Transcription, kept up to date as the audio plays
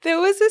There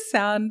was a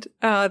sound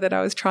that I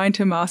was trying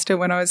to master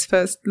when I was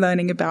first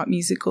learning about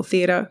musical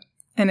theatre.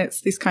 And it's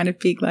this kind of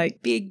big,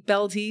 like, big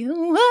belty,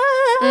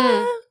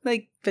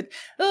 like, but,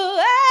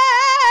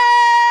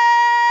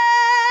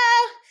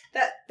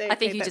 I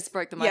think you just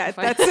broke the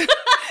microphone. Yeah,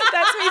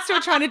 that's me still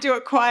trying to do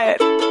it quiet.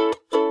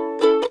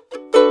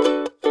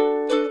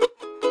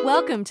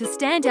 Welcome to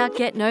Stand Out,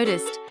 Get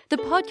Noticed, the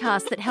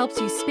podcast that helps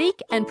you speak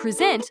and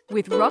present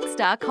with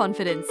rockstar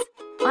confidence.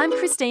 I'm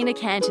Christina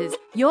Canters,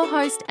 your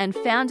host and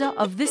founder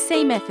of the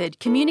C Method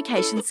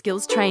Communication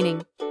Skills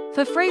Training.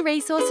 For free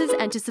resources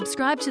and to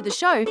subscribe to the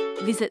show,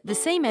 visit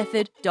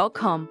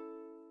thecmethod.com.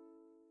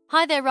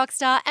 Hi there,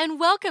 Rockstar,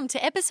 and welcome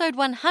to episode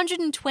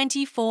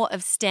 124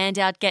 of Stand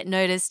Out, Get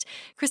Noticed.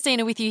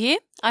 Christina with you here.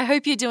 I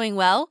hope you're doing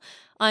well.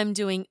 I'm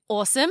doing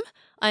awesome.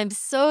 I'm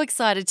so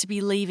excited to be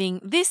leaving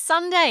this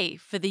Sunday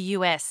for the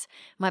US.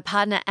 My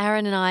partner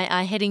Aaron and I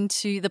are heading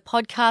to the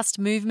Podcast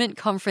Movement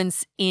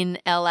Conference in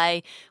LA,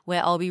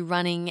 where I'll be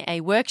running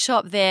a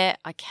workshop there.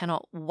 I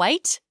cannot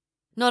wait.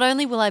 Not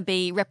only will I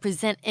be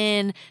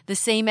representing the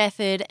C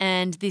Method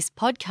and this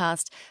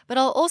podcast, but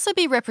I'll also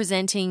be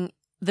representing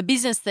the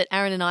business that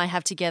Aaron and I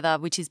have together,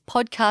 which is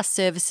Podcast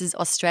Services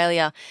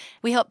Australia.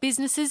 We help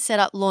businesses set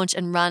up, launch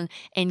and run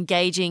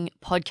engaging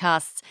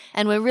podcasts.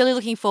 And we're really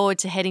looking forward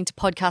to heading to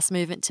Podcast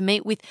Movement to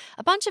meet with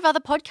a bunch of other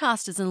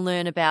podcasters and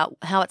learn about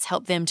how it's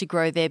helped them to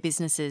grow their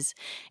businesses.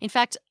 In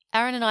fact,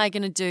 Aaron and I are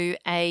going to do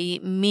a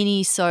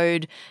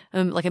mini-sode,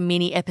 like a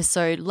mini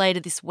episode later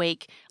this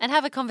week and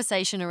have a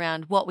conversation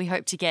around what we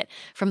hope to get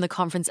from the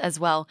conference as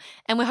well.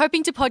 And we're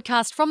hoping to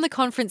podcast from the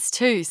conference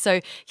too, so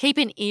keep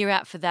an ear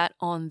out for that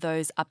on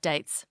those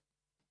updates.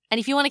 And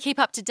if you want to keep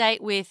up to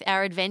date with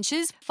our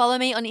adventures, follow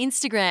me on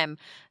Instagram.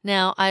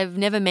 Now, I've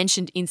never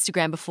mentioned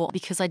Instagram before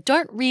because I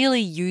don't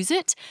really use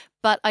it,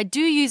 but I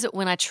do use it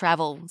when I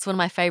travel. It's one of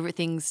my favorite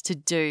things to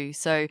do.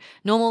 So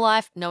normal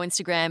life, no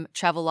Instagram,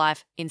 travel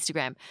life,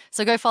 Instagram.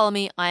 So go follow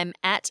me. I'm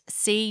at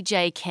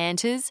CJ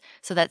Canters.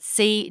 So that's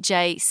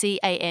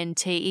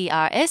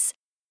CJCANTERS.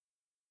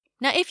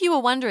 Now, if you were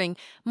wondering,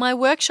 my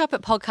workshop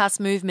at Podcast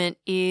Movement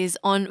is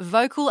on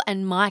vocal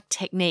and mic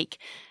technique,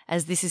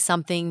 as this is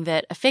something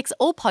that affects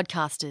all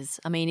podcasters.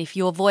 I mean, if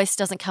your voice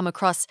doesn't come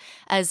across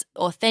as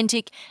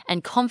authentic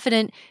and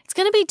confident, it's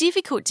going to be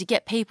difficult to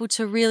get people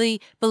to really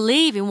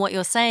believe in what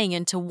you're saying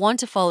and to want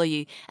to follow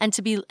you and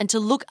to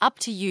look up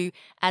to you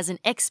as an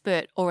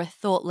expert or a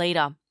thought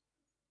leader.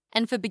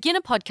 And for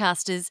beginner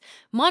podcasters,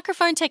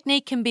 microphone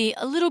technique can be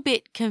a little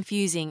bit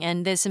confusing,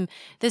 and there's some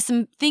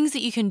things that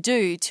you can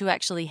do to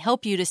actually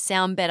help you to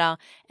sound better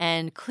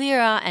and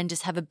clearer and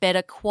just have a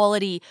better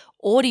quality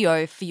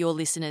audio for your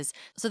listeners.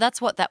 So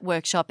that's what that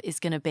workshop is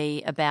going to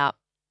be about.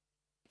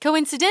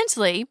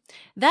 Coincidentally,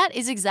 that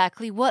is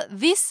exactly what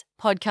this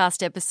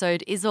podcast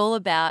episode is all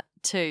about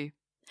too.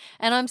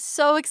 And I'm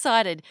so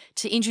excited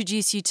to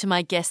introduce you to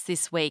my guest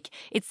this week.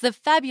 It's the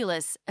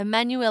fabulous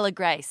Emanuela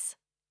Grace.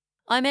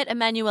 I met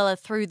Emanuela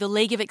through the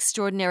League of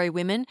Extraordinary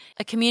Women,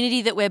 a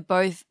community that we're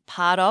both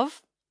part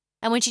of.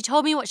 And when she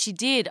told me what she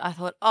did, I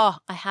thought, I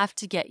have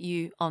to get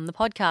you on the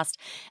podcast.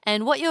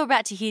 And what you're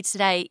about to hear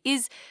today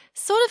is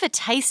sort of a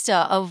taster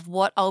of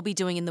what I'll be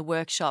doing in the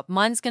workshop.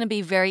 Mine's going to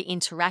be very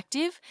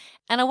interactive.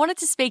 And I wanted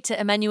to speak to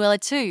Emanuela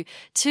too,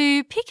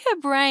 to pick her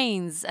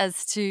brains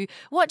as to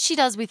what she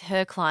does with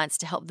her clients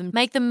to help them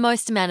make the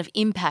most amount of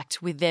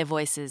impact with their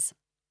voices.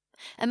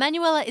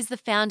 Emanuela is the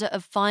founder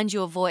of Find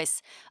Your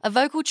Voice, a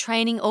vocal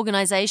training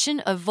organisation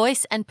of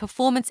voice and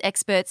performance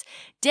experts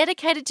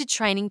dedicated to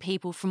training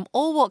people from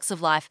all walks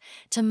of life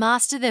to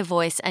master their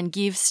voice and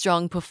give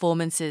strong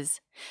performances.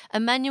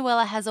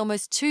 Emanuela has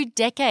almost 2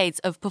 decades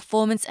of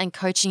performance and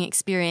coaching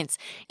experience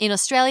in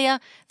Australia,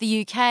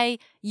 the UK,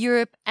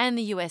 Europe and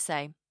the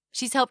USA.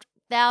 She's helped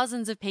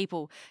thousands of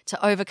people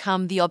to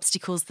overcome the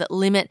obstacles that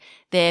limit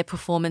their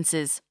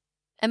performances.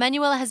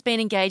 Emanuela has been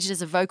engaged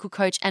as a vocal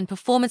coach and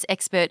performance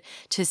expert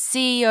to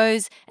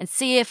CEOs and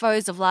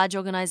CFOs of large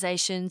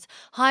organisations,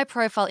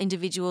 high-profile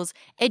individuals,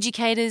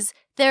 educators,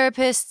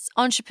 therapists,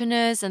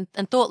 entrepreneurs and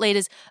thought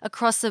leaders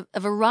across a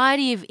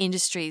variety of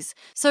industries.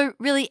 So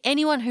really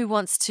anyone who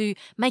wants to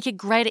make a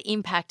greater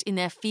impact in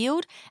their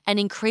field and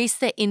increase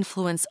their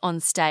influence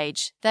on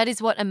stage. That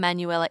is what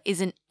Emanuela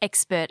is an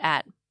expert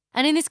at.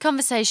 And in this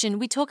conversation,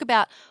 we talk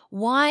about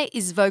why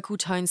is vocal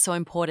tone so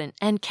important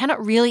and can it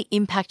really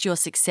impact your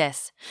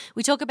success?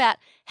 We talk about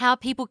how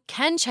people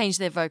can change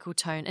their vocal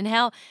tone and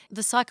how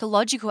the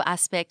psychological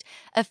aspect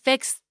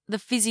affects the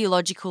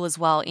physiological as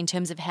well in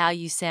terms of how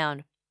you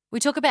sound. We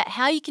talk about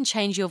how you can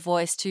change your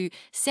voice to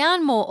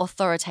sound more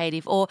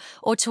authoritative or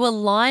to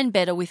align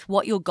better with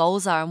what your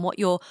goals are and what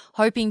you're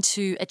hoping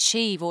to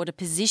achieve or to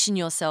position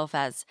yourself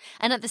as,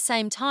 and at the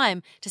same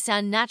time to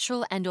sound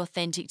natural and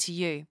authentic to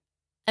you.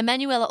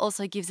 Emanuela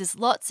also gives us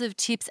lots of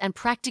tips and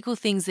practical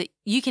things that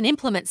you can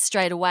implement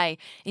straight away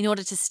in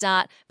order to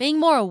start being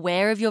more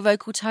aware of your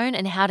vocal tone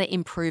and how to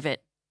improve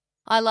it.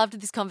 I loved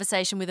this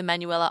conversation with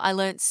Emanuela. I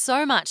learned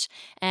so much,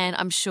 and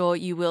I'm sure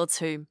you will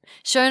too.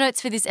 Show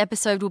notes for this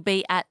episode will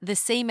be at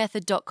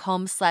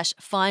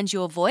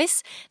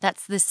thecmethod.com/findyourvoice.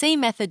 That's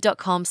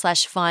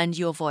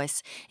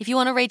thecmethod.com/findyourvoice. If you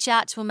want to reach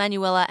out to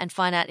Emanuela and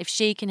find out if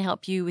she can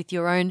help you with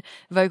your own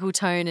vocal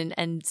tone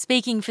and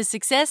speaking for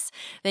success,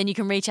 then you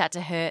can reach out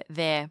to her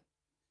there.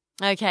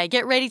 Okay,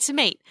 get ready to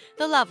meet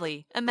the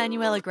lovely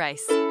Emanuela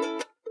Grace.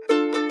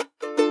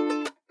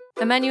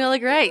 Emanuela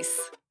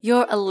Grace,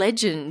 you're a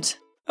legend.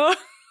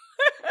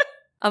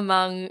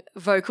 Among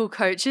vocal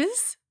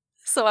coaches,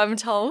 so I'm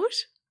told.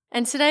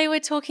 And today we're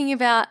talking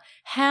about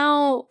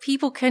how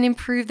people can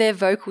improve their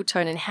vocal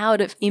tone and how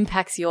it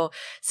impacts your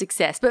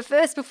success. But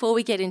first, before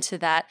we get into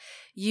that,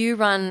 you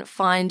run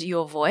Find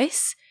Your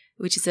Voice,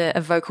 which is a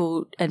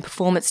vocal and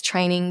performance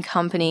training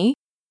company.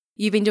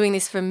 You've been doing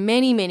this for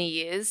many, many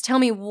years. Tell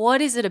me,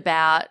 what is it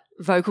about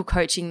vocal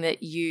coaching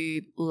that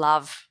you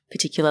love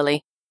particularly?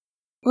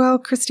 Well,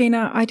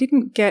 Christina, I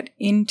didn't get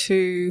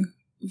into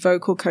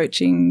vocal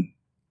coaching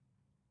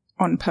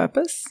on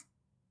purpose.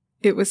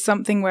 It was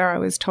something where I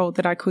was told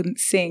that I couldn't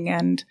sing,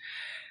 and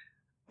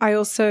I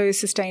also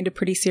sustained a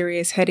pretty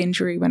serious head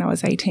injury when I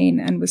was 18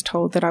 and was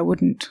told that I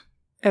wouldn't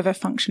ever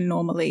function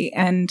normally.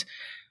 And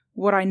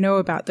what I know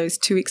about those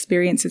two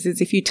experiences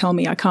is if you tell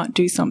me I can't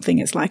do something,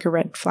 it's like a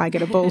red flag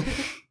at a bull.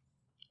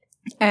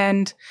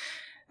 And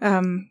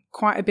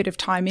quite a bit of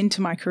time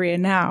into my career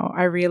now,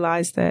 I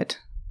realized that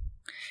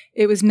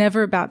it was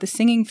never about the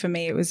singing for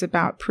me. It was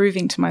about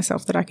proving to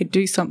myself that I could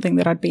do something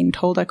that I'd been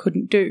told I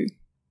couldn't do.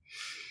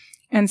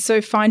 And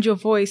so Find Your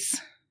Voice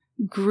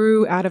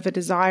grew out of a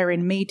desire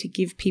in me to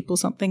give people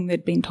something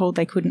they'd been told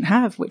they couldn't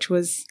have, which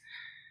was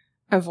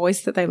a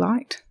voice that they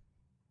liked.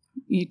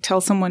 You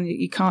tell someone that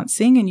you can't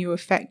sing and you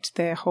affect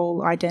their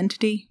whole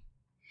identity.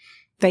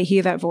 They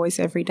hear that voice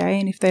every day,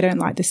 and if they don't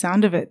like the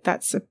sound of it,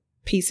 that's a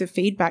piece of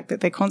feedback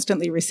that they're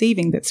constantly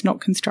receiving that's not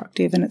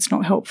constructive and it's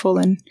not helpful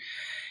and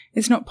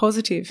it's not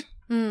positive.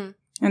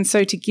 And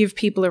so to give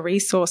people a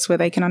resource where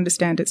they can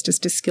understand it's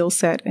just a skill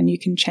set and you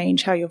can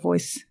change how your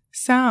voice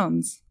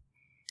sounds,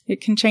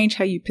 it can change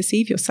how you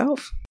perceive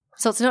yourself.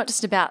 So it's not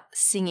just about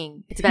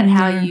singing. It's about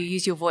how you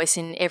use your voice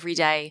in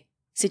everyday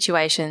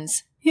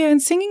situations. Yeah,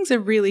 and singing's a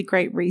really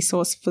great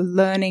resource for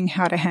learning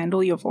how to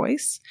handle your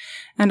voice.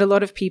 And a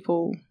lot of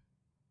people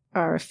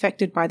are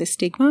affected by the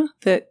stigma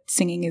that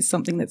singing is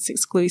something that's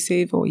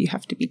exclusive or you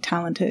have to be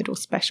talented or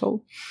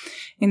special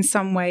in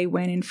some way,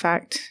 when in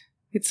fact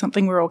it's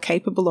something we're all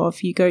capable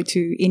of. You go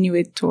to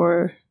Inuit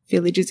or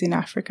villages in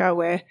Africa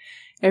where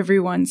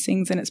everyone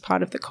sings and it's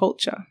part of the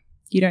culture.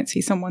 You don't see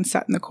someone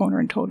sat in the corner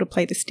and told to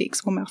play the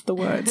sticks or mouth the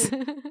words.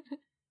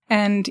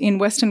 And in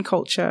Western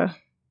culture,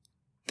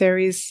 there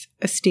is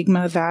a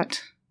stigma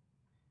that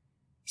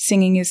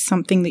singing is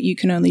something that you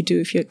can only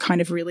do if you're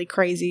kind of really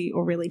crazy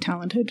or really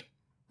talented.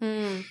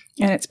 And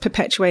it's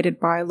perpetuated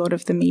by a lot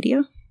of the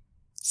media.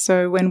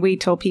 So when we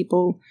tell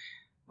people,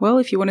 well,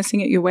 if you want to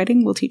sing at your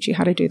wedding, we'll teach you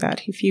how to do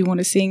that. If you want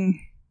to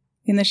sing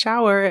in the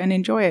shower and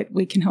enjoy it,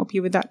 we can help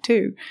you with that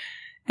too.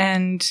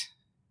 And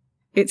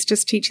it's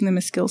just teaching them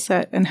a skill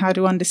set and how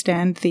to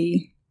understand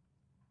the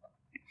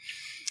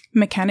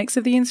mechanics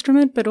of the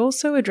instrument, but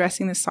also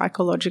addressing the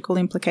psychological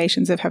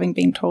implications of having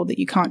been told that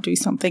you can't do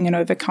something and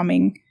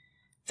overcoming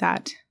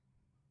that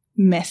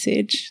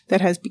message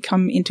that has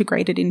become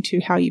integrated into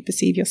how you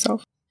perceive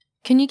yourself.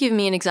 Can you give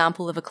me an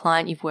example of a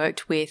client you've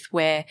worked with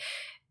where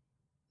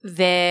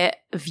their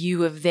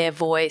view of their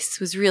voice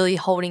was really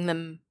holding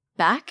them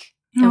back,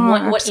 and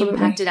what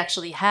impact it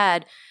actually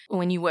had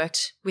when you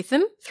worked with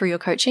them through your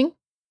coaching?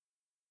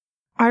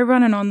 I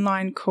run an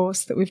online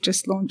course that we've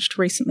just launched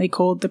recently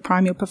called the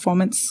Prime Your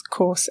Performance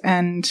course,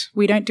 and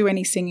we don't do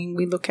any singing.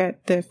 We look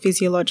at the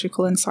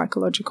physiological and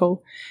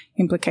psychological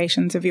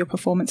implications of your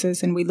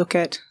performances, and we look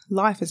at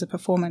life as a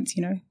performance.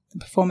 You know, the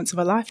performance of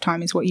a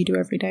lifetime is what you do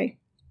every day.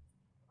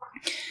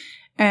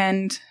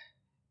 And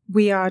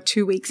we are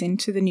 2 weeks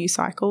into the new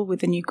cycle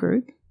with the new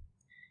group,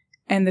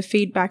 and the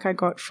feedback I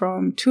got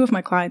from two of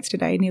my clients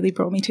today nearly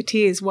brought me to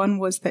tears. One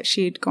was that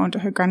she had gone to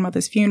her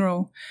grandmother's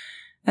funeral,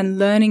 and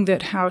learning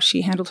that how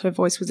she handled her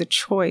voice was a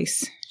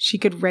choice. She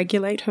could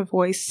regulate her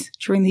voice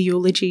during the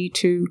eulogy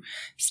to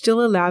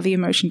still allow the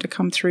emotion to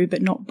come through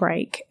but not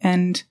break.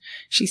 And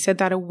she said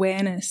that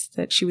awareness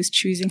that she was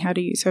choosing how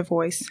to use her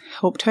voice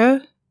helped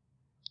her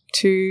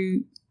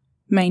to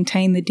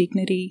maintain the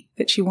dignity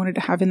that she wanted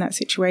to have in that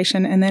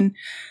situation. And then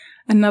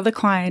another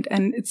client,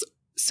 and it's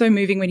so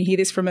moving when you hear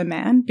this from a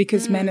man,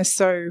 because men are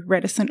so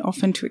reticent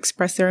often to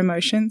express their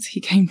emotions.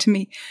 He came to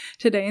me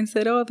today and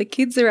said, the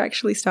kids are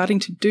actually starting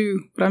to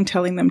do what I'm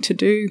telling them to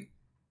do.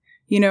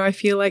 You know, I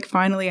feel like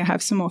finally I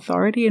have some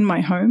authority in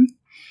my home.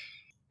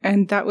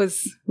 And that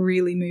was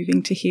really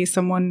moving to hear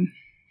someone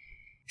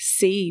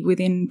see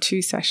within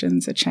 2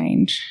 sessions a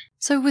change.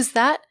 So was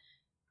that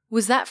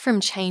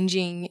from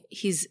changing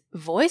his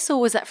voice,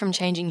 or was that from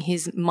changing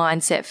his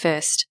mindset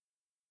first?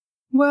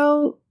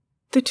 Well,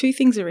 the two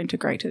things are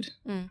integrated,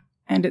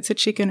 and it's a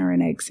chicken or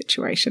an egg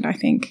situation, I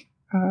think.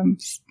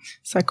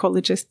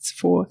 Psychologists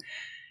for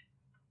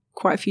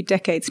quite a few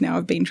decades now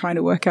I've been trying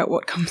to work out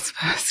what comes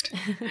first.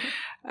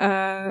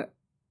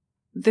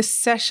 The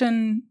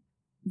session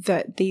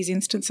that these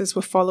instances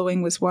were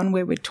following was one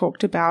where we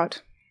talked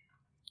about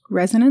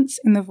resonance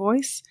in the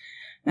voice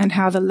and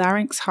how the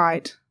larynx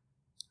height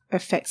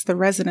affects the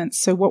resonance.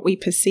 So what we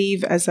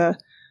perceive as a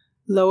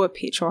lower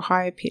pitch or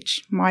higher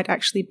pitch might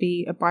actually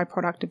be a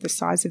byproduct of the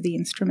size of the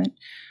instrument.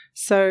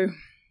 So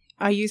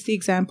I use the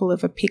example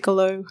of a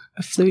piccolo,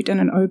 a flute, and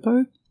an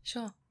oboe.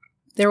 Sure.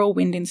 They're all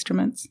wind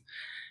instruments.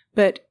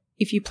 But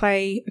if you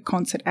play a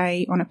concert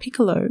A on a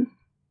piccolo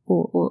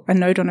or a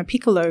note on a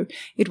piccolo,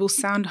 it will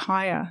sound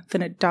higher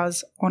than it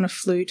does on a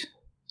flute,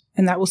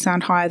 and that will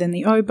sound higher than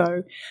the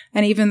oboe.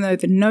 And even though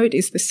the note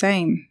is the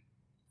same,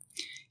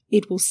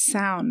 it will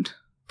sound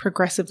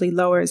progressively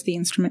lower as the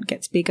instrument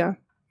gets bigger.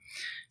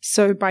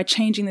 So by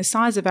changing the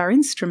size of our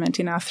instrument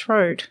in our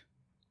throat,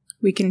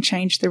 we can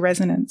change the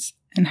resonance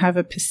and have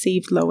a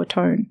perceived lower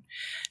tone.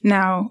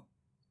 Now,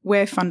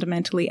 we're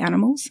fundamentally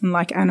animals, and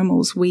like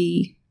animals,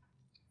 we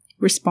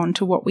respond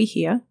to what we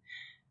hear.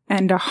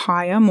 And a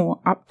higher,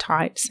 more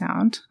uptight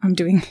sound, I'm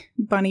doing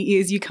bunny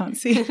ears, you can't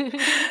see,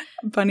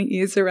 bunny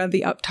ears around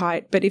the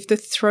uptight. But if the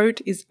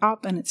throat is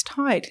up and it's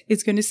tight,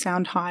 it's going to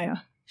sound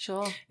higher.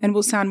 Sure. And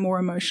will sound more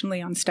emotionally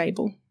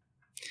unstable.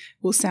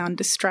 Will sound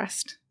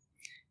distressed.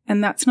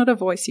 And that's not a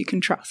voice you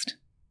can trust.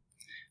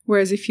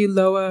 Whereas if you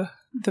lower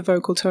the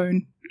vocal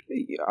tone,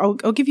 I'll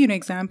give you an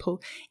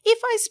example. If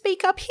I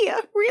speak up here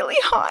really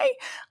high,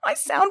 I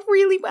sound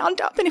really wound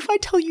up. And if I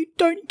tell you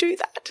don't do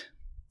that,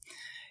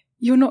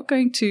 you're not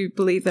going to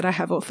believe that I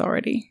have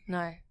authority.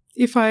 No.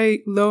 If I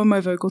lower my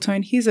vocal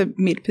tone, here's a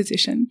mid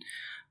position.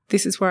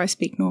 This is where I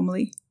speak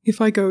normally.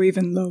 If I go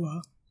even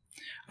lower,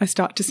 I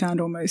start to sound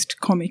almost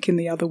comic in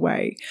the other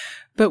way.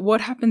 But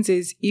what happens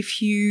is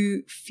if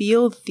you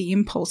feel the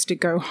impulse to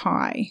go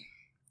high,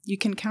 you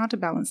can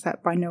counterbalance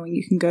that by knowing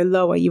you can go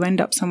lower. You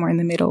end up somewhere in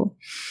the middle.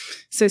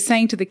 So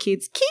saying to the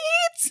kids,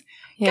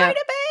 go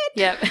to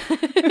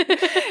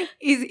bed,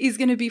 is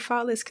going to be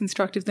far less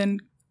constructive than,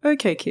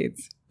 okay,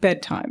 kids,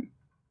 bedtime.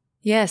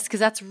 Yes, because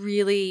that's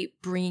really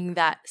bringing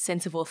that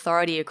sense of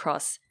authority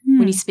across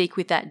when you speak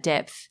with that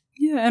depth.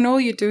 Yeah, and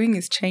all you're doing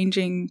is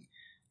changing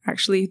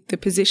actually the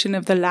position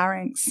of the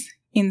larynx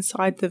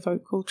inside the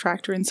vocal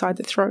tract or inside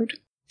the throat.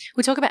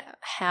 We'll talk about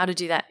how to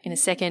do that in a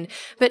second,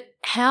 but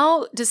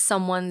how does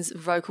someone's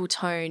vocal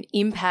tone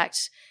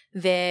impact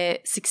their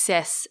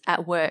success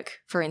at work,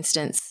 for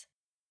instance?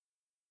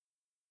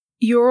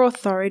 Your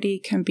authority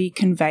can be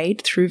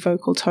conveyed through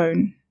vocal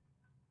tone.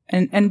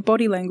 And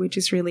body language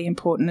is really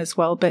important as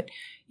well, but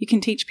you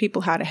can teach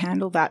people how to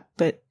handle that,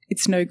 but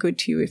it's no good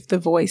to you if the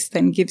voice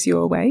then gives you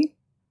away.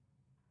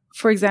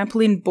 For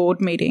example, in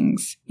board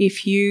meetings,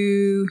 if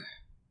you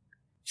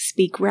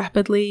speak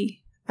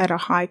rapidly at a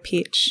high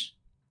pitch,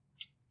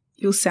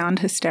 you'll sound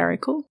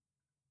hysterical.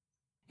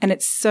 And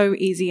it's so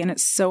easy and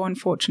it's so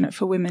unfortunate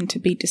for women to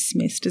be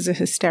dismissed as a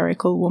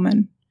hysterical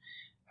woman,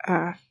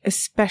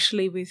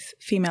 especially with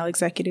female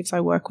executives. I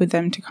work with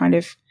them to kind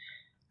of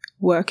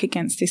work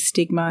against this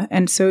stigma.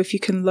 And so if you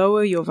can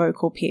lower your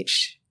vocal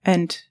pitch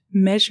and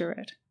measure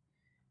it,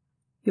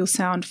 you'll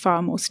sound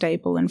far more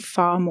stable and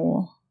far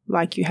more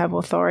like you have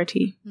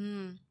authority.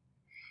 And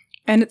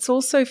it's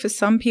also, for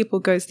some people,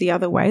 goes the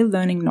other way,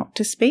 learning not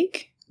to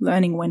speak,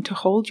 learning when to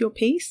hold your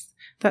peace.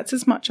 That's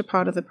as much a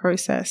part of the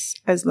process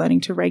as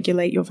learning to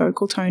regulate your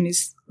vocal tone,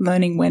 is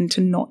learning when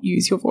to not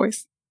use your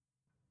voice.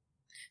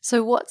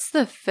 So what's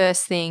the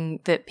first thing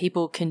that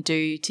people can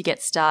do to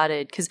get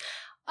started? Because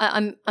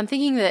I'm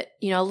thinking that,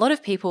 a lot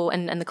of people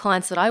and the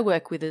clients that I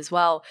work with as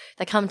well,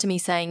 they come to me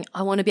saying,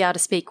 I want to be able to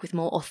speak with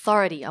more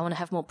authority. I want to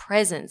have more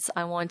presence.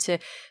 I want to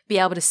be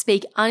able to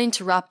speak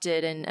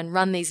uninterrupted and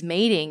run these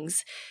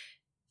meetings.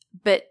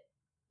 But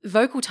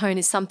vocal tone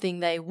is something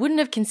they wouldn't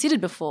have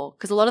considered before,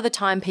 because a lot of the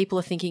time people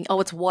are thinking,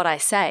 oh, it's what I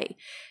say.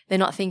 They're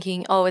not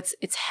thinking, oh,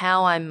 it's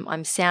how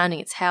I'm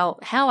sounding. It's how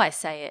I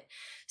say it.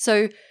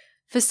 So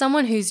for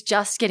someone who's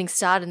just getting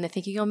started and they're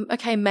thinking, oh,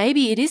 okay,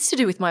 maybe it is to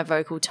do with my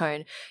vocal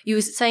tone. You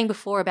were saying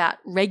before about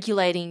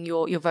regulating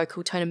your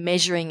vocal tone and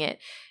measuring it.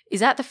 Is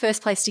that the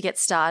first place to get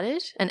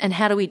started? And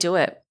how do we do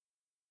it?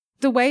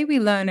 The way we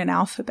learn an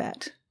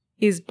alphabet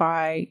is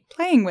by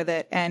playing with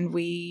it, and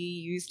we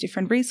use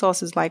different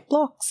resources like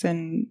blocks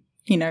and,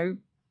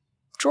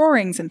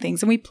 drawings and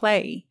things, and we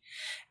play.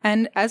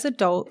 And as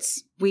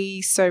adults,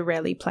 we so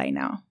rarely play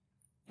now.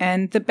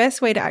 And the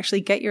best way to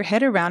actually get your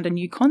head around a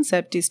new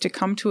concept is to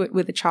come to it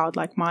with a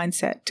childlike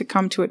mindset, to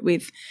come to it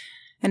with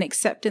an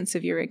acceptance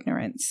of your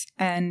ignorance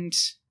and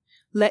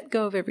let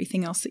go of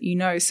everything else that you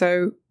know.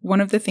 So one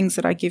of the things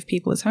that I give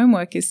people as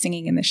homework is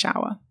singing in the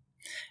shower.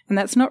 And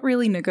that's not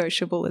really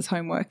negotiable as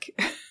homework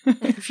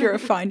if you're a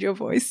Find Your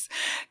Voice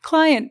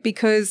client,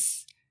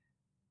 because,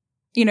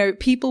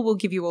 people will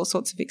give you all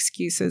sorts of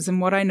excuses. And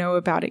what I know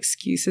about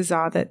excuses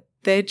are that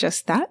they're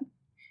just that.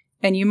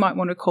 And you might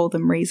want to call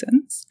them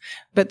reasons,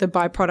 but the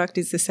byproduct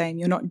is the same.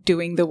 You're not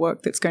doing the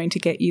work that's going to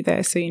get you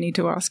there. So you need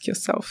to ask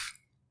yourself,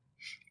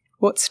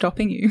 what's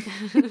stopping you?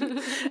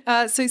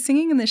 So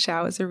singing in the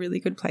shower is a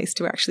really good place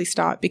to actually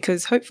start,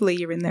 because hopefully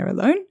you're in there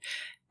alone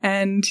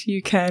and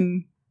you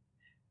can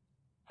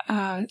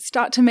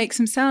start to make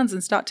some sounds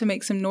and start to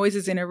make some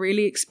noises in a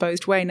really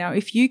exposed way. Now,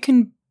 if you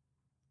can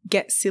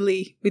get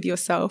silly with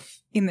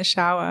yourself in the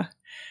shower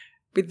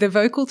with the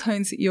vocal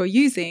tones that you're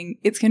using,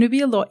 it's going to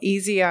be a lot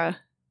easier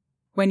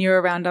when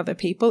you're around other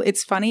people.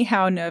 It's funny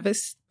how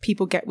nervous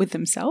people get with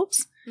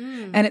themselves.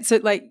 And it's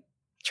like,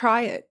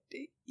 try it.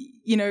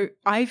 You know,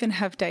 I even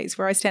have days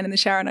where I stand in the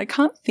shower and I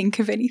can't think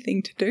of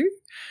anything to do.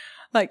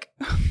 Like,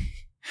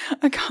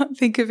 I can't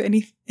think of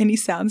any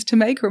sounds to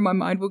make, or my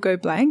mind will go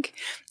blank.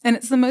 And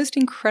it's the most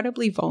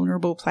incredibly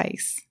vulnerable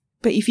place.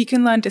 But if you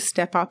can learn to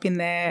step up in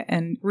there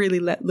and really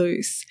let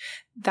loose,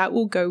 that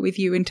will go with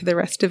you into the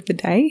rest of the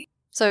day.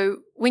 So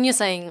when you're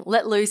saying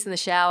let loose in the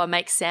shower,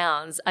 make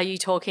sounds, are you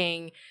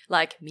talking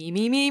like me,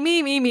 me, me,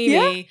 me, me, me,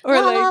 me, or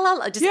la, like, la, la,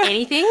 la, just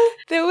anything?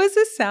 There was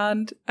a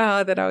sound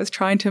that I was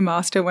trying to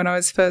master when I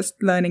was first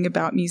learning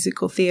about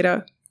musical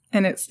theatre,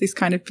 and it's this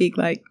kind of big,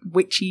 like,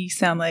 witchy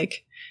sound,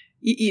 like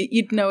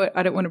you'd know it.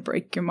 I don't want to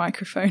break your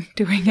microphone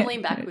doing it.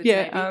 Lean backwards,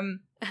 maybe.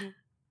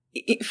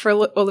 For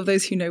all of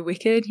those who know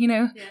Wicked, you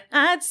know,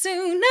 I'd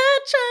sooner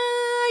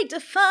try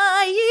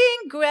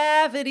defying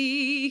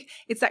gravity.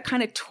 It's that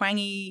kind of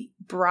twangy,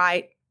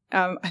 bright.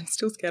 I'm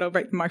still scared I'll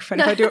break the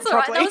microphone if I do it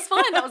properly. Right. That was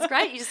fine. That was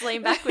great. You just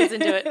lean backwards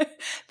and do it.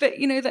 But,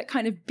 you know, that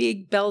kind of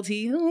big,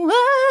 belty,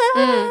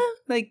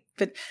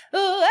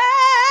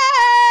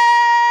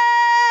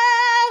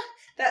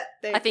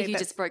 I think you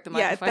just broke the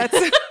microphone.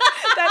 Yeah,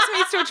 that's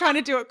me still trying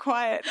to do it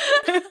quiet.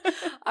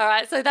 All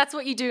right, so that's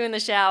what you do in the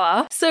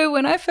shower. So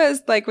when I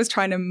first was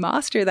trying to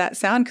master that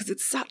sound, because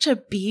it's such a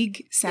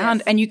big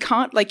sound, and you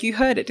can't, you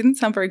heard it didn't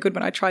sound very good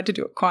when I tried to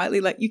do it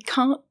quietly. You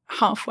can't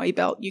halfway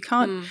belt. You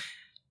can't.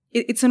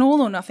 It's an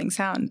all or nothing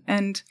sound,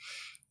 and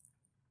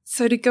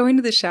so to go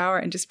into the shower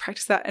and just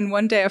practice that. And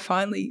one day I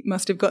finally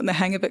must have gotten the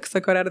hang of it because I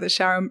got out of the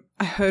shower and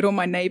I heard all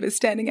my neighbours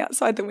standing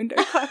outside the window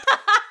clap.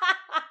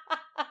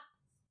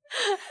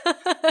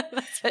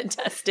 That's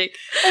fantastic.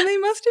 And they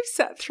must have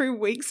sat through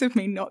weeks of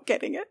me not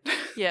getting it.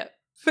 Yeah.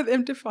 For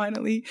them to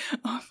finally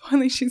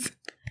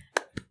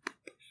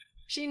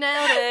she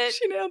nailed it.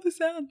 She nailed the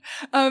sound.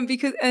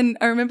 And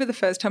I remember the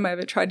first time I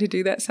ever tried to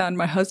do that sound,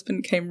 my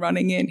husband came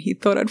running in. He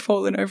thought I'd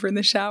fallen over in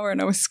the shower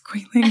and I was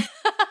squealing.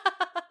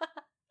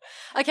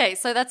 Okay,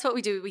 so that's what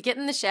we do. We get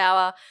in the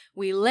shower,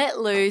 we let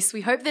loose,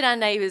 we hope that our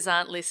neighbours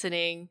aren't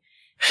listening,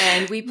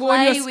 and we play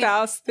warn your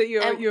spouse that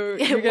you're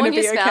going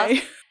to be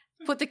okay.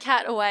 Put the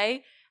cat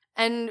away,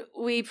 and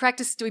we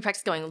practice. Do we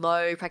practice going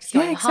low, practice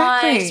going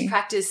high,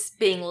 practice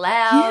being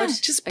loud? Yeah,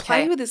 just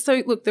play with it.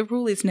 So look, the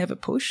rule is never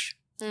push.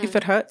 If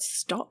it hurts,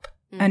 stop.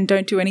 And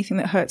don't do anything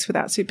that hurts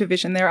without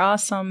supervision. There are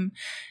some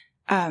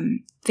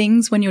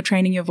things when you're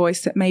training your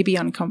voice that may be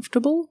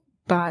uncomfortable,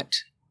 but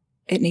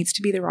it needs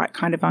to be the right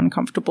kind of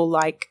uncomfortable,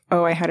 like,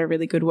 oh, I had a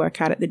really good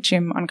workout at the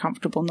gym,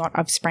 uncomfortable, not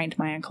I've sprained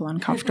my ankle,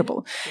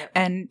 uncomfortable. Yep.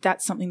 And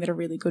that's something that a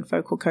really good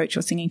vocal coach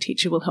or singing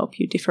teacher will help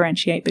you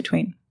differentiate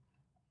between.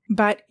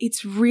 But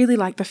it's really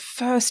the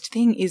first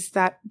thing is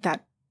that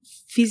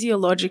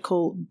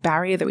physiological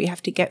barrier that we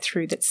have to get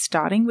through that's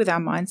starting with our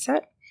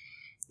mindset.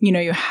 You know,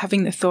 you're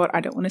having the thought,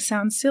 I don't want to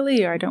sound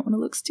silly, or I don't want to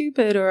look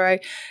stupid, or I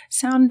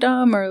sound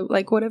dumb, or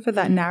whatever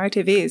that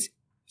narrative is.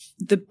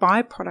 The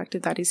byproduct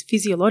of that is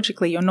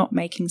physiologically you're not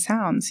making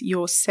sounds.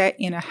 You're set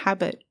in a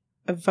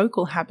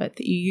vocal habit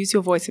that you use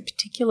your voice a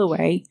particular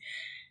way,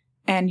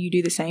 and you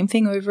do the same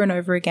thing over and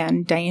over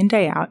again, day in,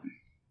 day out.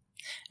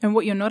 And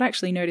what you're not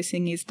actually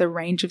noticing is the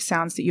range of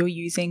sounds that you're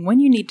using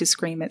when you need to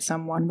scream at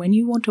someone, when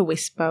you want to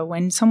whisper,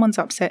 when someone's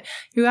upset.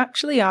 You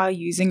actually are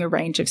using a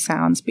range of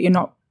sounds, but you're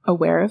not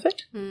aware of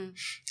it.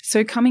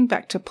 So coming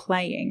back to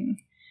playing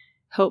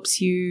helps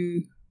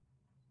you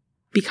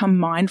become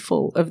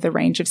mindful of the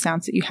range of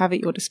sounds that you have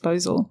at your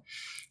disposal.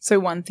 So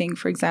one thing,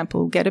 for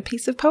example, get a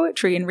piece of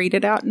poetry and read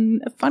it out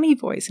in a funny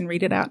voice, and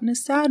read it out in a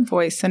sad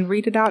voice, and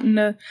read it out in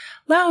a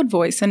loud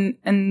voice,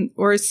 and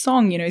or a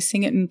song,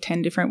 sing it in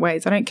 10 different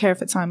ways. I don't care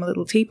if it's I'm a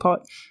Little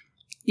Teapot,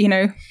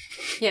 Yeah.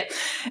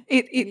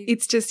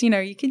 It's just,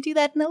 you can do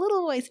that in a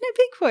little voice, in a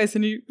big voice,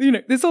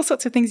 and there's all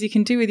sorts of things you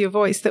can do with your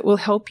voice that will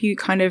help you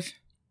kind of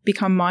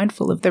become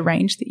mindful of the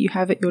range that you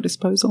have at your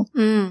disposal.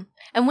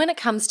 And when it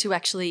comes to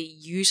actually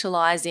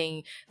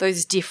utilizing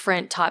those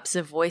different types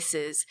of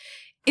voices,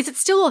 is it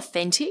still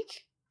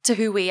authentic to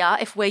who we are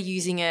if we're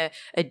using a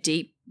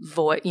deep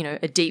voice,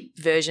 a deep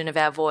version of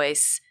our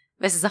voice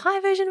versus a high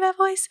version of our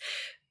voice?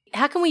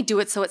 How can we do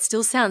it so it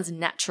still sounds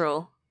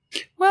natural?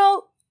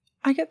 Well,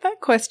 I get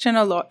that question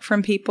a lot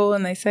from people,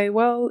 and they say,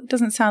 well, it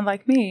doesn't sound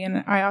like me.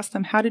 And I ask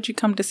them, how did you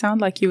come to sound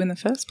like you in the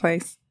first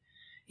place?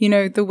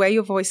 The way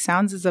your voice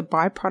sounds is a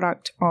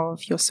byproduct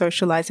of your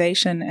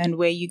socialization and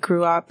where you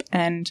grew up,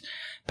 and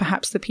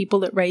perhaps the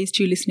people that raised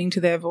you listening to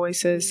their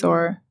voices,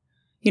 or,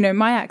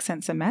 my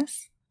accent's a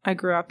mess. I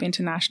grew up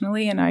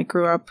internationally, and I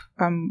grew up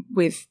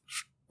with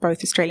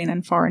both Australian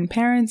and foreign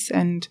parents,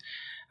 and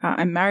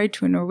I'm married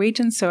to a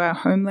Norwegian, so our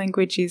home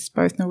language is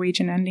both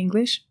Norwegian and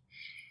English.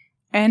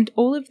 And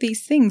all of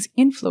these things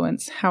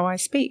influence how I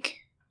speak.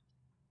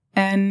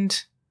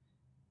 And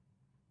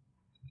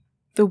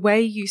the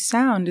way you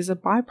sound is a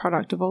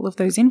byproduct of all of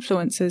those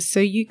influences, so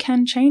you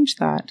can change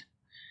that.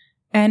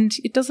 And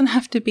it doesn't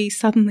have to be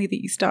suddenly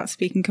that you start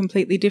speaking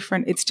completely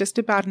different. It's just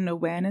about an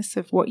awareness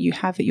of what you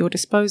have at your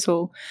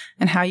disposal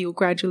and how you'll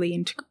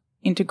gradually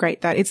integrate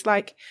that. It's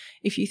like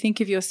if you think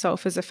of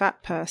yourself as a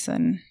fat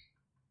person,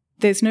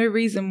 there's no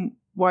reason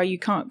why you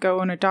can't go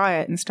on a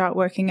diet and start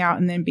working out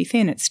and then be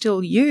thin. It's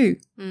still you.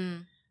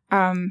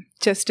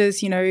 Just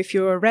as, if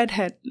you're a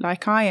redhead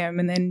like I am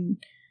and then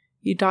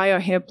you dye your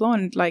hair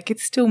blonde, like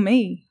it's still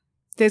me.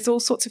 There's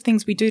all sorts of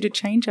things we do to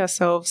change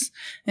ourselves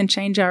and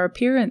change our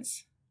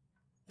appearance.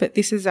 But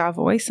this is our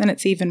voice, and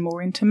it's even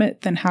more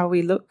intimate than how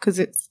we look because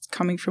it's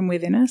coming from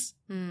within us.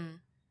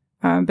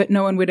 But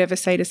no one would ever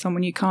say to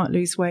someone, you can't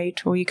lose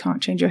weight or you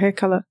can't change your hair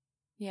color.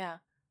 Yeah.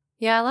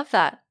 Yeah, I love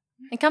that.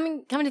 And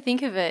coming to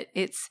think of it,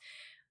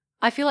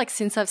 I feel like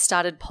since I've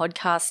started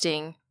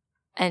podcasting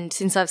and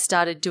since I've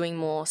started doing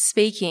more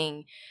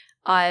speaking,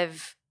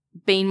 I've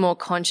been more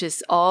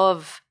conscious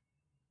of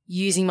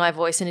using my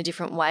voice in a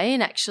different way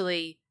and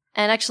actually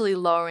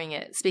lowering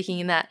it, speaking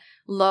in that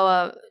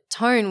lower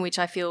tone, which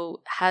I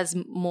feel has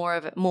more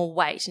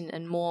weight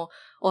and more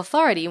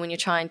authority when you're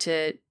trying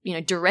to,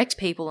 direct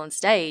people on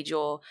stage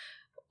or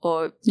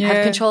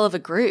have control of a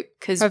group.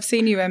 Because I've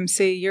seen you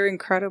MC. You're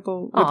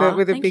incredible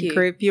with a big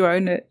group. You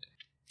own it.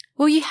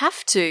 Well, you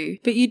have to.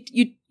 But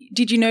you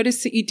did you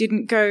notice that you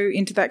didn't go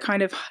into that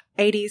kind of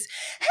 80s,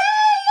 hey,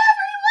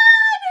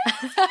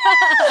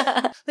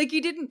 everyone! Like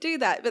you didn't do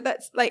that. But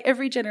that's like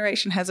every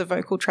generation has a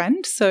vocal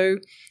trend. So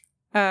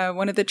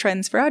one of the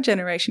trends for our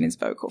generation is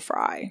vocal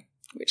fry,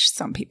 which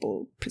some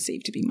people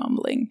perceive to be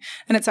mumbling.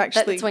 And it's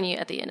actually... That's when you,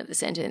 at the end of the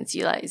sentence,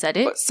 you're like, is that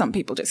it? But some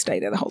people just stay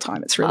there the whole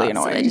time. It's really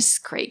annoying. So they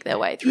just creak their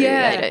way through.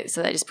 Yeah.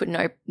 So they just put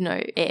no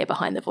air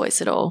behind the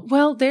voice at all.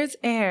 Well, there's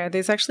air.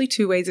 There's actually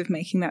two ways of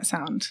making that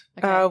sound.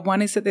 Okay.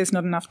 One is that there's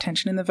not enough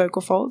tension in the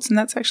vocal folds, and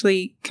that's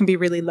actually can be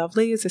really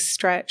lovely as a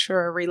stretch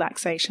or a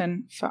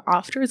relaxation for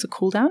after as a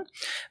cool down.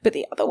 But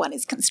the other one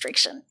is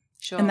constriction.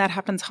 Sure. And that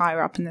happens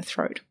higher up in the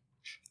throat.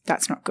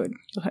 That's not good.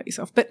 You'll hurt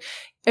yourself. But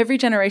every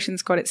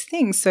generation's got its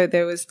thing. So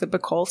there was the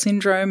Bacall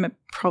syndrome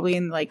probably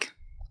in like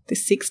the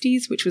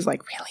 60s, which was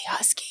like really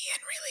husky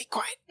and really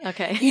quite,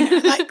 okay.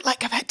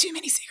 like I've had too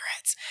many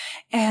cigarettes.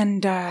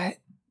 And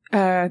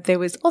there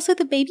was also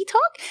the baby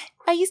talk.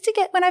 I used to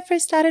get, when I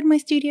first started my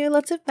studio,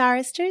 lots of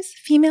barristers,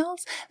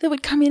 females, that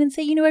would come in and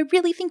say, I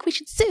really think we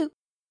should sue.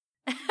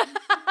 Why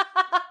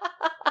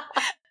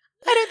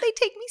don't they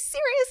take me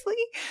seriously?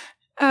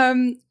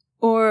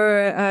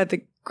 Or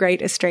the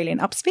great Australian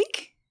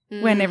upspeak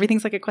when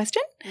everything's like a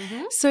question.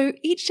 Mm-hmm. So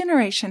each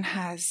generation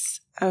has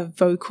a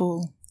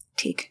vocal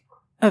tick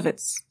of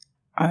its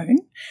own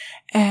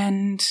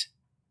and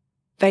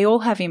they all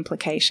have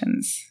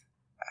implications.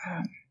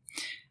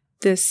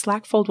 The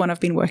Slackfold one, I've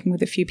been working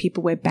with a few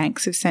people where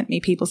banks have sent me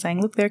people saying,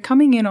 look, they're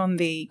coming in on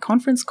the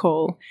conference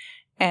call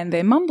and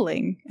they're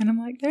mumbling. And I'm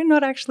like, they're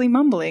not actually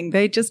mumbling.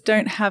 They just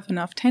don't have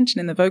enough tension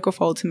in the vocal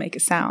fold to make a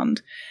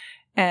sound.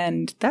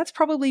 And that's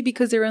probably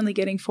because they're only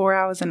getting 4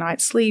 hours a night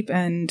sleep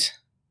and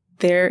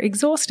they're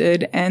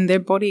exhausted and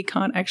their body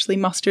can't actually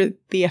muster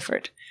the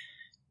effort.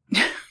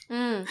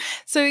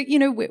 So,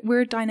 we're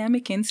a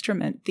dynamic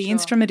instrument. The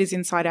instrument is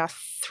inside our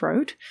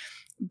throat,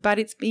 but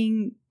it's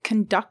being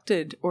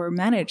conducted or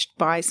managed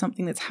by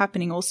something that's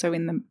happening also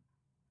in the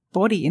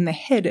body, in the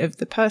head of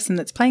the person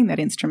that's playing that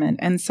instrument.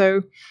 And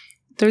so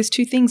those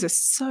two things are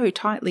so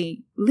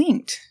tightly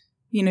linked.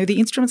 The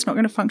instrument's not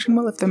going to function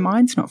well if the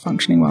mind's not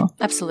functioning well.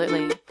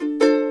 Absolutely.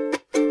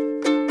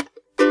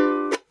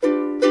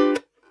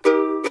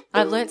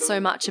 I've learnt so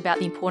much about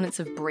the importance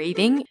of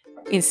breathing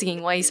in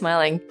singing. Why are you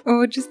smiling?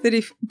 Or just that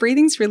if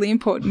breathing's really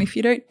important, if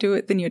you don't do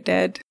it, then you're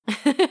dead.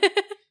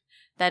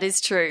 That is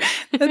true.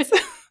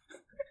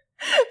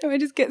 I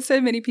just get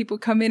so many people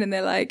come in and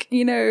they're like,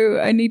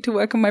 I need to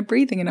work on my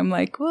breathing. And I'm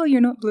like, well,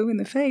 you're not blue in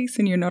the face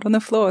and you're not on the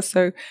floor.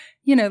 So,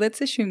 let's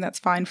assume that's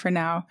fine for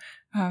now.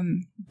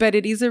 But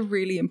it is a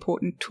really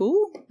important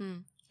tool.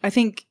 I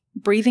think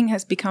breathing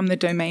has become the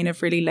domain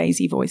of really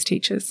lazy voice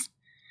teachers,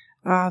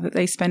 that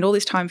they spend all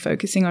this time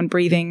focusing on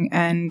breathing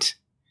and,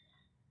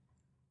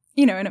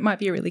 and it might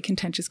be a really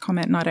contentious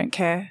comment and I don't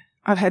care.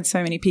 I've had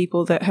so many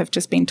people that have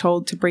just been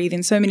told to breathe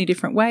in so many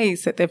different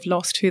ways that they've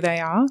lost who they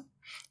are.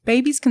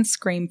 Babies can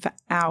scream for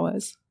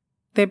hours.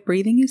 Their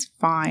breathing is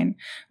fine.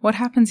 What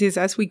happens is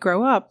as we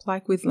grow up,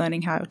 like with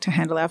learning how to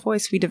handle our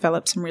voice, we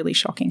develop some really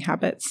shocking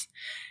habits.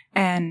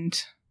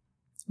 And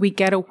we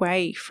get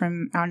away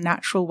from our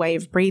natural way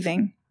of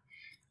breathing,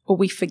 or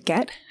we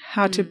forget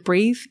how to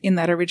breathe in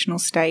that original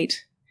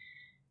state.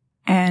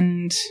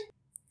 And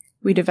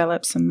we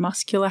develop some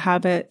muscular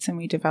habits and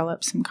we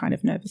develop some kind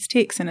of nervous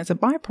tics. And as a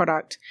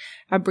byproduct,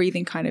 our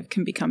breathing kind of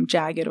can become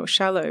jagged or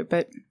shallow.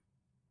 But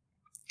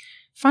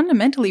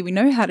fundamentally, we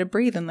know how to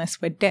breathe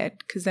unless we're dead,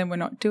 because then we're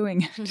not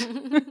doing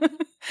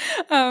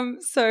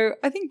it. So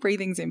I think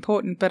breathing's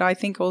important, but I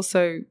think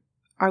also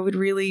I would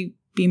really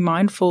be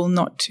mindful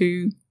not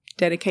to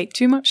dedicate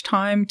too much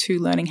time to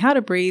learning how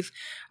to breathe.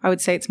 I would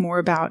say it's more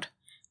about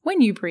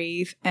when you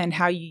breathe and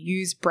how you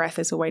use breath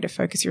as a way to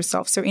focus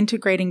yourself. So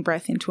integrating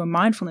breath into a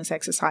mindfulness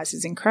exercise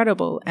is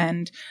incredible.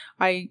 And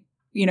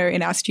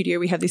in our studio,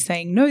 we have this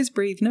saying, nose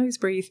breathe, nose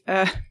breathe.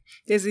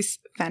 There's this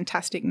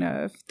fantastic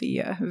nerve,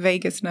 the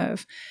vagus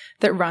nerve,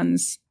 that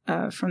runs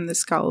from the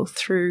skull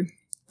through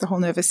the whole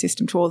nervous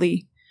system to all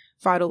the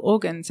vital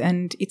organs.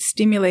 And it's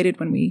stimulated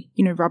when we,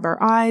 rub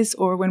our eyes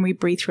or when we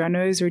breathe through our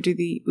nose or do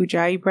the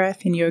Ujjayi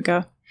breath in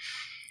yoga.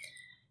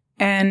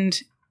 And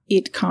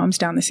it calms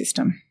down the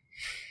system.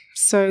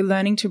 So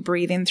learning to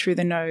breathe in through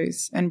the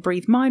nose and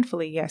breathe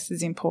mindfully, yes,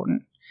 is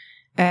important.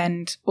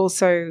 And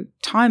also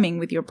timing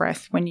with your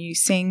breath. When you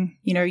sing,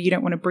 you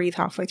don't want to breathe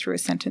halfway through a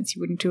sentence. You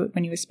wouldn't do it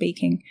when you were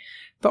speaking.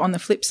 But on the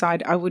flip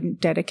side, I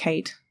wouldn't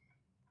dedicate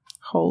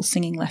whole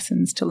singing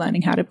lessons to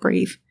learning how to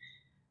breathe.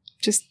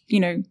 Just,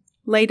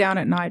 lay down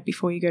at night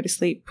before you go to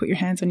sleep, put your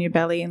hands on your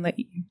belly and let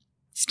your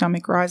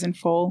stomach rise and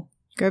fall.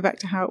 Go back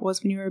to how it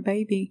was when you were a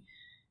baby.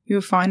 You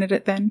were fine at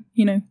it then,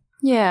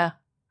 Yeah.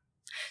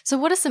 So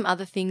what are some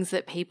other things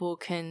that people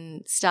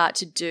can start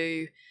to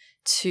do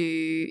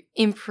to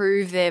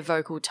improve their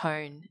vocal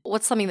tone?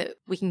 What's something that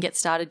we can get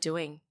started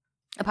doing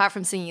apart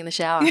from singing in the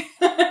shower?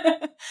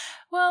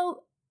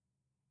 Well,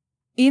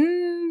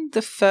 in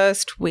the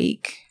first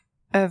week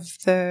of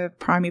the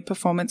primary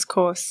performance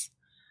course,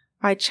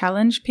 I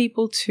challenge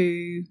people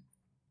to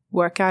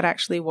work out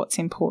actually what's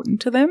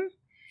important to them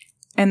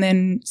and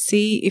then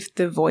see if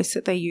the voice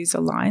that they use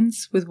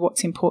aligns with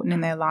what's important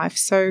in their life.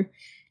 So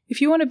if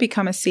you want to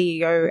become a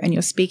CEO and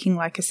you're speaking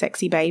like a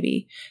sexy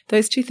baby,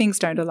 those two things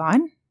don't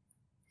align.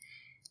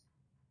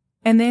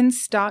 And then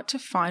start to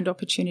find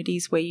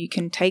opportunities where you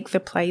can take the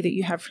play that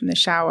you have from the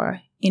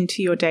shower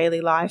into your daily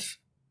life.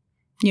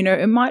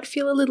 It might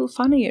feel a little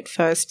funny at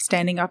first,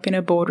 standing up in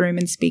a boardroom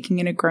and speaking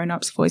in a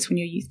grown-up's voice when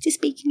you're used to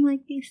speaking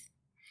like this.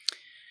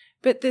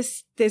 But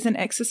there's an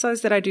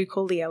exercise that I do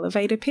call the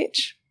elevator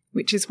pitch,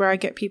 which is where I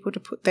get people to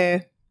put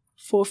their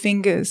 4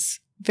 fingers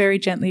very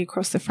gently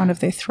across the front of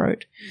their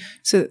throat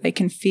so that they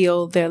can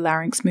feel their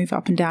larynx move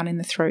up and down in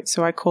the throat.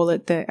 So I call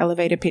it the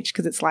elevator pitch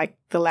because it's like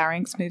the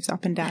larynx moves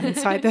up and down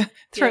inside the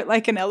throat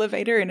like an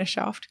elevator in a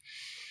shaft.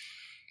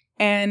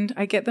 And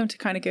I get them to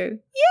kind of go,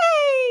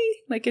 yay,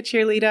 like a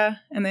cheerleader,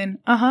 and then,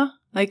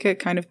 like a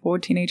kind of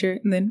bored teenager,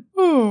 and then,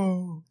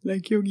 oh,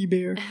 like Yogi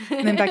Bear.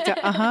 And then back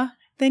to,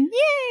 then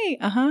yay,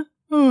 oh,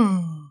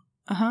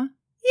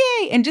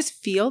 yay. And just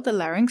feel the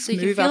larynx move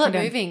up and down. So you can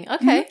feel it moving.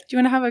 Okay. Do you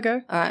want to have a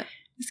go? All right.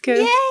 Let's go.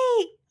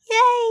 Yay,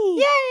 yay,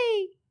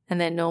 yay.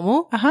 And then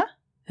normal.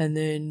 And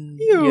then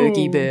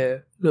Yogi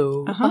Bear.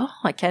 Low. Oh,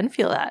 I can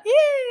feel that.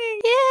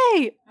 Yay.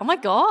 Yay. Oh my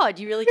God,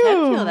 you really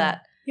can feel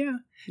that. Yeah.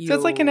 So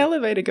it's like an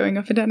elevator going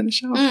up and down in the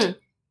shaft.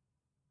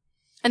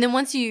 And then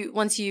once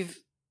you've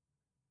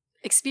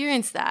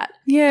experienced that.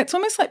 Yeah, it's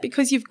almost like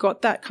because you've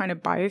got that kind of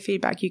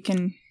biofeedback,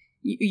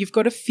 you've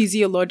got a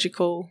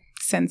physiological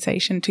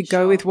sensation to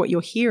go with what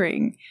you're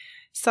hearing.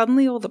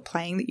 Suddenly all the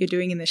playing that you're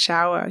doing in the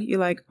shower, you're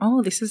like,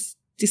 oh, this is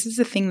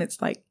the thing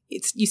that's like,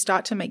 you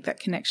start to make that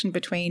connection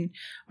between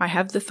I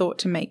have the thought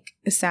to make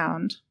a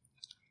sound.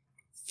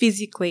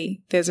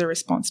 Physically, there's a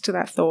response to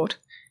that thought.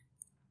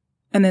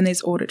 And then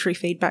there's auditory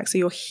feedback. So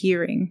you're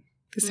hearing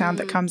the sound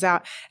that comes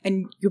out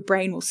and your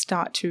brain will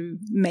start to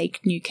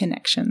make new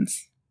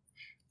connections.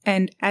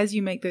 And as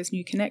you make those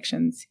new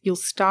connections, you'll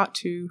start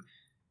to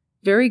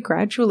very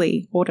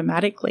gradually,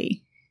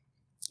 automatically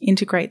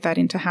integrate that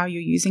into how you're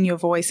using your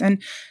voice.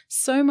 And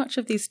so much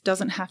of this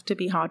doesn't have to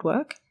be hard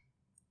work.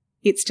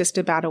 It's just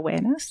about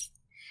awareness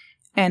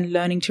and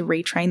learning to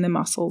retrain the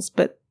muscles,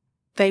 but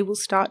they will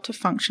start to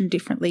function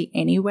differently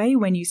anyway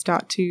when you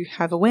start to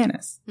have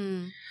awareness.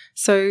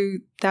 So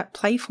that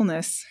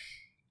playfulness,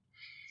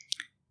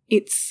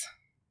 it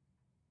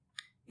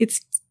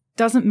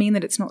doesn't mean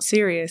that it's not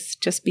serious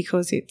just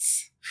because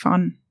it's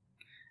fun.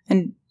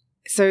 And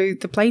so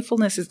the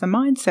playfulness is the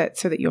mindset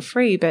so that you're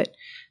free, but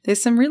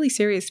there's some really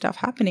serious stuff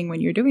happening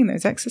when you're doing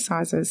those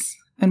exercises.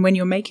 And when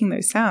you're making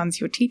those sounds,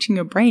 you're teaching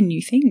your brain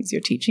new things.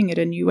 You're teaching it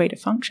a new way to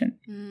function.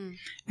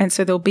 And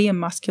so there'll be a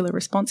muscular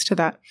response to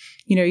that.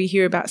 You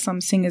hear about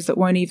some singers that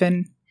won't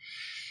even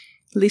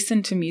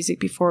listen to music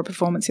before a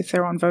performance if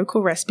they're on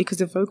vocal rest because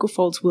the vocal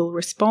folds will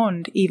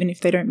respond even if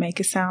they don't make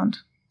a sound.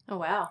 Oh,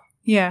 wow.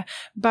 Yeah.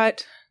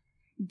 But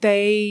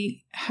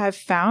they have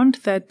found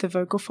that the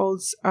vocal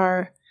folds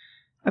are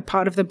a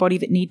part of the body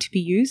that need to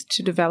be used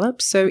to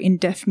develop. So in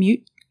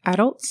deaf-mute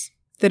adults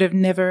that have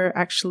never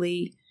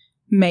actually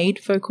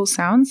made vocal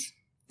sounds,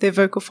 their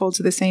vocal folds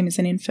are the same as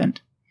an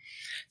infant.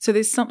 So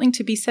there's something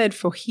to be said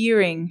for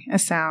hearing a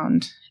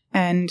sound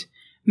and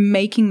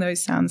making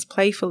those sounds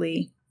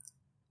playfully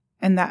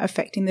and that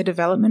affecting the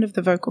development of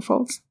the vocal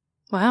folds.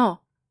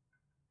 Wow.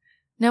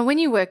 Now, when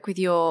you work with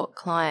your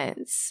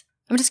clients,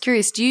 I'm just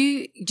curious, do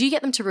you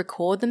get them to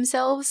record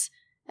themselves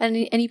at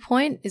any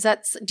point?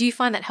 Do you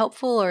find that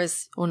helpful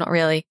or not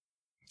really?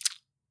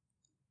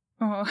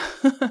 Oh,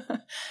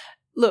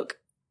 look,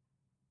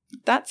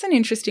 that's an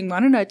interesting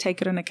one, and I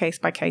take it on a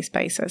case-by-case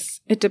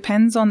basis. It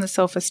depends on the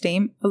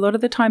self-esteem. A lot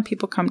of the time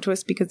people come to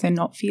us because they're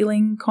not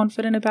feeling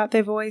confident about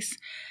their voice,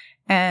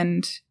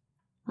 and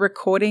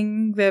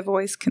recording their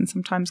voice can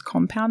sometimes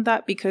compound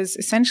that, because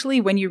essentially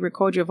when you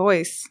record your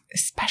voice,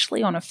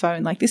 especially on a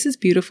phone, like this is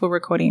beautiful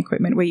recording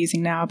equipment we're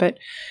using now, but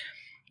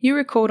you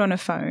record on a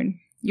phone,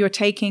 you're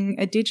taking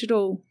a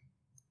digital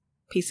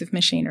piece of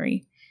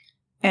machinery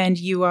and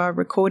you are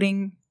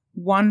recording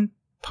one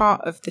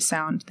part of the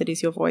sound that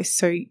is your voice.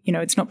 So,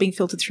 it's not being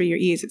filtered through your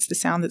ears. It's the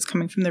sound that's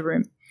coming from the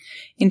room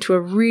into a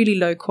really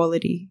low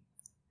quality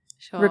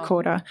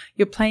recorder.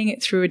 You're playing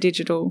it through a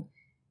digital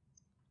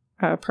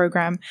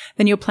program.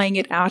 Then you're playing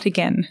it out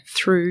again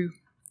through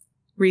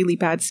really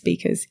bad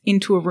speakers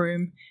into a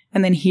room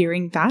and then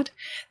hearing that.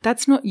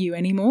 That's not you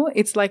anymore.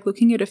 It's like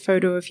looking at a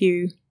photo of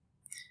you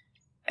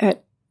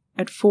at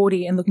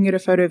 40 and looking at a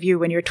photo of you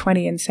when you're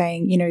 20 and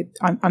saying,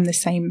 I'm the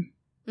same.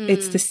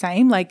 It's the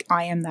same. Like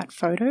I am that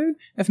photo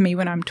of me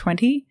when I'm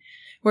 20.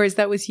 Whereas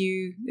that was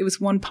you. It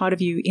was one part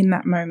of you in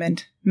that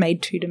moment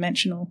made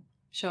two-dimensional.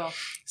 Sure.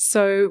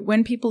 So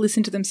when people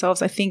listen to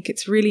themselves, I think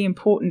it's really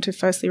important to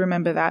firstly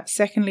remember that.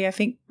 Secondly, I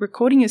think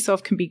recording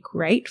yourself can be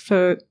great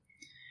for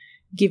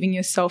giving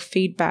yourself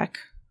feedback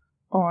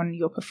on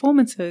your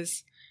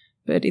performances,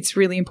 but it's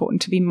really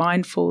important to be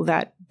mindful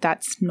that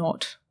that's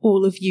not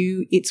all of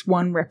you. It's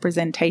one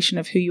representation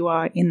of who you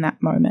are in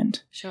that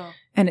moment. Sure.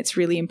 And it's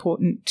really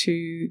important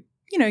to,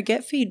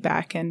 get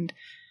feedback and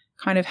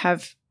kind of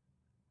have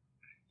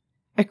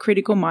a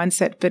critical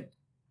mindset, but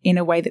in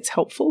a way that's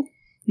helpful,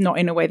 not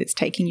in a way that's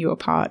taking you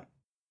apart.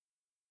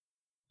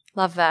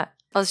 Love that.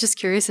 I was just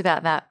curious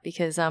about that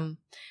because I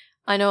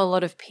know a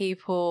lot of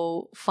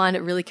people find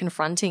it really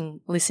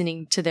confronting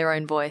listening to their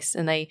own voice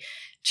and they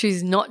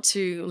choose not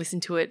to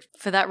listen to it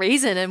for that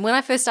reason. And when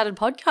I first started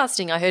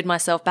podcasting, I heard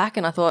myself back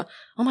and I thought,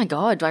 oh my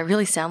God, do I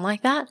really sound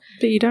like that?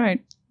 But you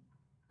don't.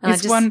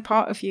 It's one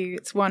part of you.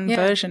 It's one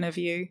version of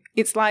you.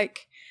 It's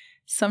like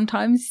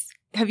sometimes,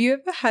 have you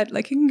ever had,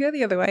 like, you can go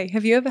the other way.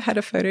 Have you ever had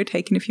a photo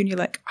taken of you and you're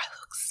like, I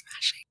look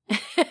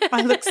smashing.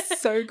 I look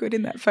so good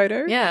in that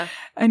photo. Yeah.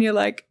 And you're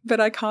like, but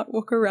I can't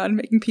walk around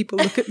making people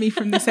look at me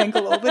from this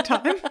angle all the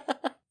time.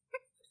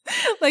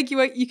 Like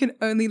you can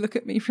only look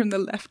at me from the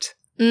left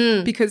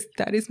because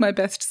that is my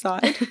best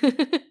side.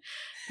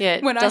 Yeah,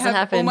 it when doesn't I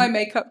have happen. all my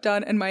makeup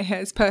done and my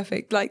hair's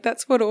perfect, like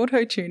that's what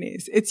auto-tune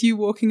is. It's you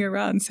walking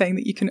around saying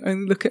that you can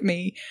only look at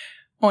me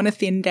on a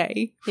thin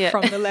day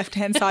from the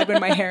left-hand side when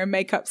my hair and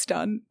makeup's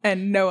done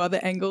and no other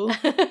angle.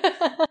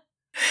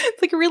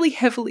 It's like a really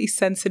heavily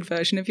censored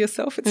version of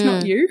yourself. It's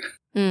not you.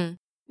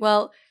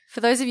 Well,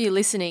 for those of you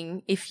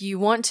listening, if you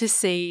want to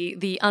see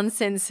the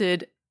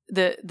uncensored,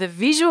 the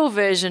visual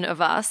version of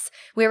us,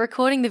 we're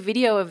recording the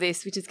video of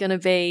this, which is going to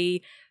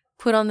be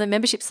put on the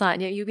membership site.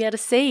 And you'll be able to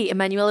see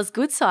Emanuela's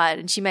good side.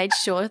 And she made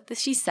sure that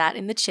she sat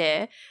in the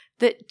chair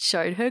that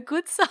showed her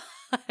good side.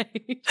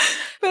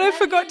 But I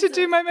forgot to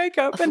do my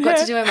makeup. I forgot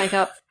to do my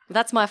makeup.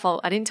 That's my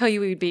fault. I didn't tell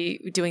you we would be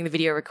doing the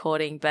video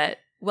recording, but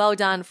well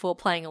done for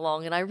playing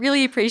along. And I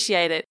really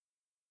appreciate it.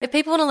 If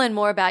people want to learn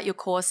more about your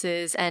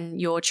courses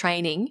and your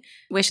training,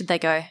 where should they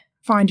go?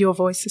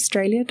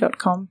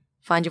 findyourvoiceaustralia.com.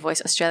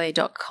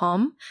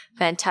 findyourvoiceaustralia.com.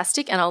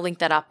 Fantastic. And I'll link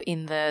that up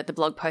in the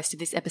blog post of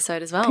this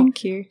episode as well.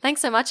 Thank you.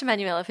 Thanks so much,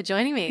 Emanuela, for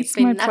joining me. It's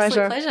been my an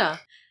absolute pleasure.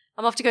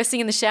 I'm off to go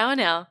sing in the shower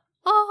now.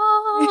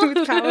 Oh.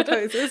 With power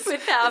poses.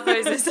 With power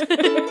poses.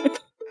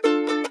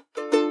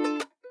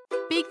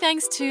 Big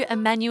thanks to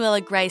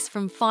Emanuela Grace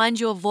from Find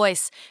Your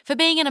Voice for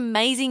being an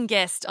amazing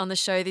guest on the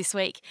show this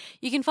week.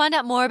 You can find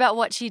out more about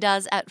what she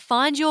does at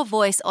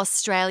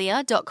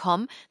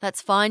findyourvoiceaustralia.com.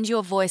 That's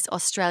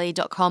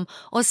findyourvoiceaustralia.com,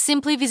 or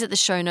simply visit the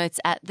show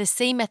notes at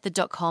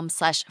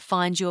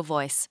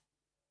thecmethod.com/findyourvoice.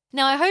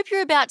 Now, I hope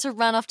you're about to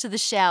run off to the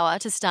shower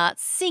to start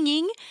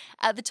singing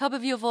at the top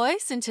of your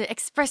voice and to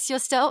express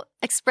yourself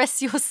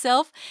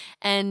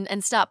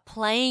and start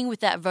playing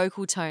with that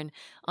vocal tone.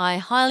 I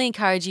highly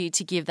encourage you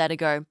to give that a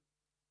go.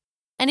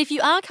 And if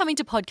you are coming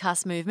to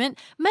Podcast Movement,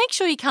 make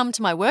sure you come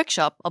to my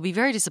workshop. I'll be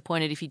very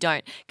disappointed if you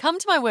don't. Come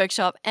to my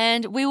workshop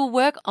and we will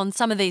work on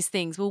some of these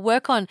things. We'll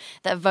work on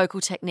that vocal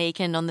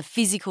technique and on the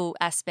physical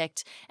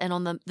aspect and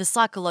on the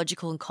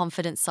psychological and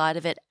confidence side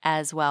of it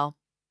as well.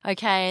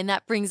 Okay, and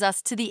that brings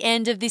us to the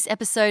end of this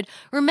episode.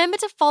 Remember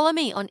to follow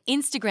me on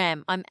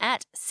Instagram. I'm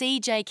at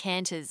CJ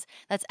Canters.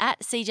 That's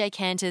at CJ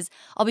Canters.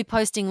 I'll be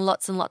posting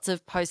lots and lots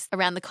of posts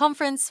around the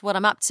conference, what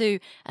I'm up to,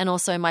 and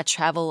also my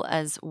travel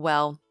as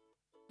well.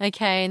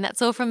 Okay, and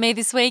that's all from me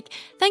this week.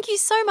 Thank you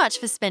so much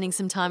for spending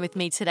some time with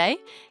me today.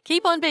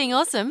 Keep on being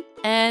awesome,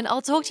 and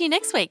I'll talk to you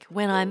next week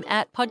when I'm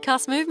at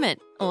Podcast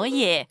Movement. Oh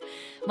yeah.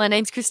 My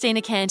name's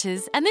Christina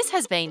Canters, and this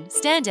has been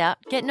Stand Out,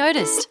 Get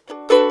Noticed.